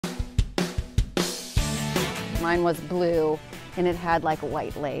Mine was blue and it had like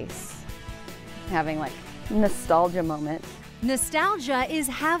white lace. Having like nostalgia moment. Nostalgia is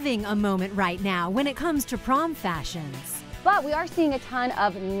having a moment right now when it comes to prom fashions. But we are seeing a ton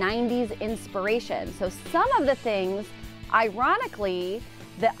of 90s inspiration. So some of the things, ironically,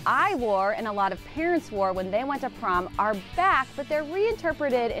 that I wore and a lot of parents wore when they went to prom are back, but they're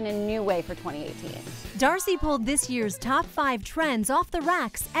reinterpreted in a new way for 2018. Darcy pulled this year's top 5 trends off the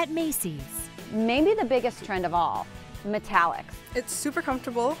racks at Macy's. Maybe the biggest trend of all, metallics. It's super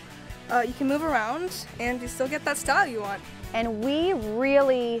comfortable. You can move around and you still get that style you want. And we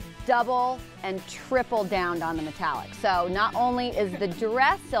really double and triple down on the metallic. So not only is the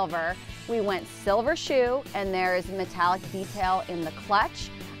dress silver, we went silver shoe and there's metallic detail in the clutch.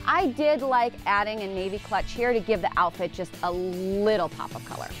 I did like adding a navy clutch here to give the outfit just a little pop of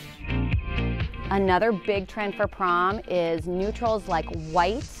color. Another big trend for prom is neutrals like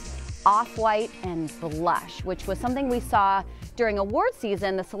white, off-white, and blush, which was something we saw during award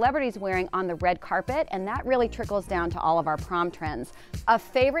season, the celebrities wearing on the red carpet, and that really trickles down to all of our prom trends. A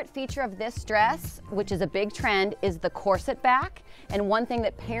favorite feature of this dress, which is a big trend, is the corset back. And one thing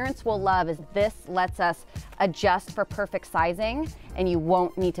that parents will love is this lets us adjust for perfect sizing, and you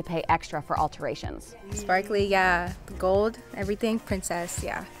won't need to pay extra for alterations. Sparkly, yeah. Gold, everything, princess,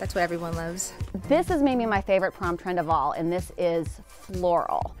 yeah. That's what everyone loves. This is maybe my favorite prom trend of all, and this is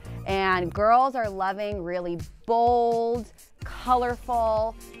floral. And girls are loving really bold,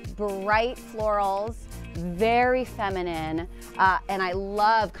 colorful, bright florals, very feminine, and I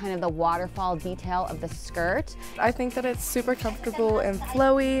love kind of the waterfall detail of the skirt. I think that it's super comfortable and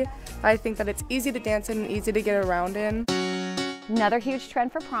flowy. I think that it's easy to dance in and easy to get around in. Another huge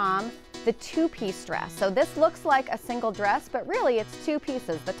trend for prom, the two-piece dress. So this looks like a single dress, but really it's two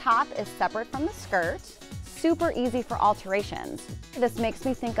pieces. The top is separate from the skirt. Super easy for alterations. This makes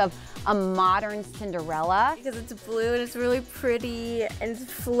me think of a modern Cinderella. Because it's blue and it's really pretty and it's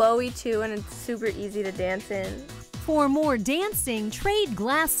flowy too and it's super easy to dance in. For more dancing, trade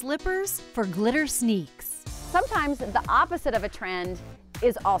glass slippers for glitter sneaks. Sometimes the opposite of a trend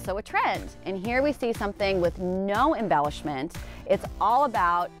is also a trend. And here we see something with no embellishment. It's all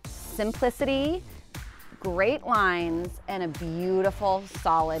about simplicity, great lines, and a beautiful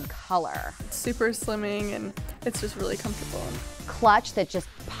solid color. It's super slimming and it's just really comfortable. Clutch that just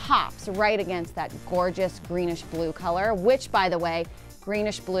pops right against that gorgeous greenish blue color, which, by the way,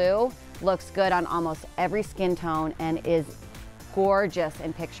 greenish blue looks good on almost every skin tone and is gorgeous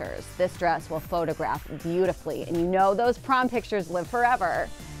in pictures. This dress will photograph beautifully, and you know those prom pictures live forever.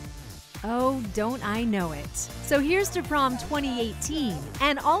 Oh, don't I know it. So here's to prom 2018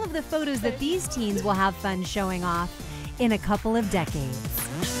 and all of the photos that these teens will have fun showing off in a couple of decades.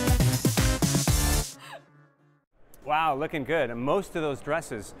 Wow, looking good. And most of those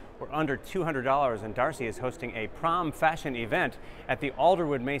dresses were under $200, and Darcy is hosting a prom fashion event at the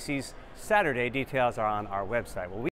Alderwood Macy's Saturday. Details are on our website. Well,